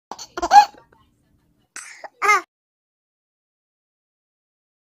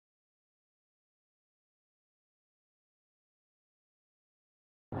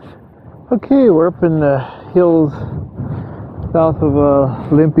Okay, we're up in the hills south of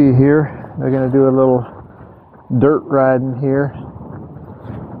Olympia here. We're gonna do a little dirt riding here.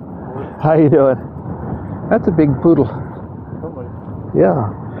 How you doing? That's a big poodle.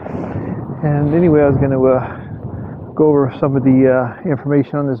 Yeah. And anyway, I was gonna go over some of the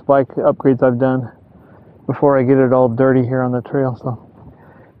information on this bike, upgrades I've done before I get it all dirty here on the trail.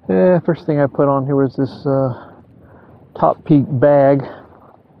 So, first thing I put on here was this Topeak bag.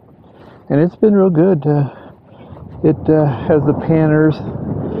 And it's been real good. It has the panners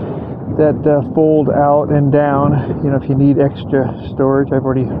that fold out and down, you know, if you need extra storage. I've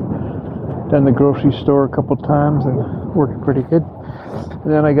already done the grocery store a couple times and worked pretty good.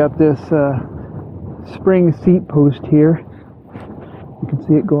 And then I got this spring seat post here. You can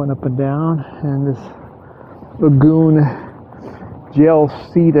see it going up and down. And this Lagoon gel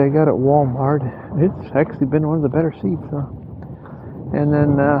seat I got at Walmart. It's actually been one of the better seats. And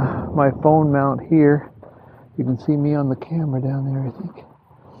then my phone mount here. You can see me on the camera down there, I think.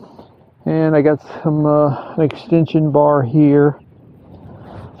 And I got some an extension bar here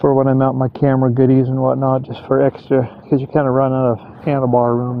for when I mount my camera goodies and whatnot, just for extra, because you kind of run out of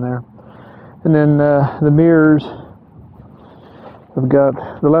handlebar room there. And then the mirrors. I've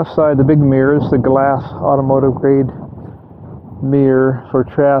got the left side, the big mirrors, the glass automotive grade mirror for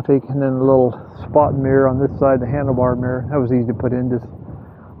traffic, and then a little spot mirror on this side, the handlebar mirror. That was easy to put in, just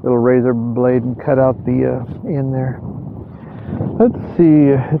little razor blade and cut out the end there. Let's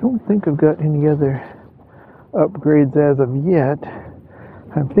see, I don't think I've got any other upgrades as of yet.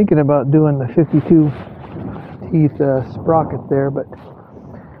 I'm thinking about doing the 52 teeth sprocket there, but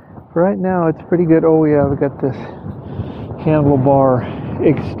for right now it's pretty good. Oh yeah, I've got this handlebar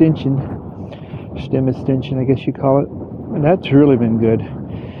extension, stem extension I guess you call it. And that's really been good,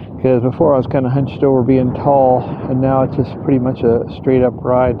 because before I was kind of hunched over being tall, and now it's just pretty much a straight up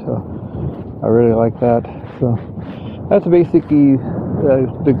ride, so I really like that. So that's basically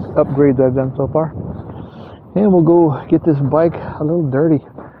the upgrades I've done so far. And we'll go get this bike a little dirty.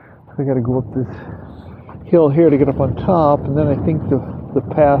 We got to go up this hill here to get up on top, and then I think the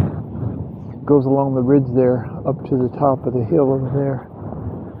path goes along the ridge there up to the top of the hill over there.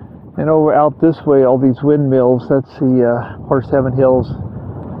 And over out this way, all these windmills, that's the Horse Heaven Hills.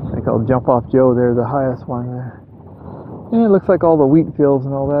 I think I'll Jump Off Joe there, the highest one there. And it looks like all the wheat fields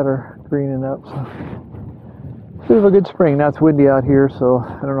and all that are greening up. So bit of a good spring. Now it's windy out here, so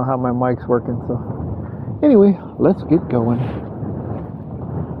I don't know how my mic's working. So anyway, let's get going.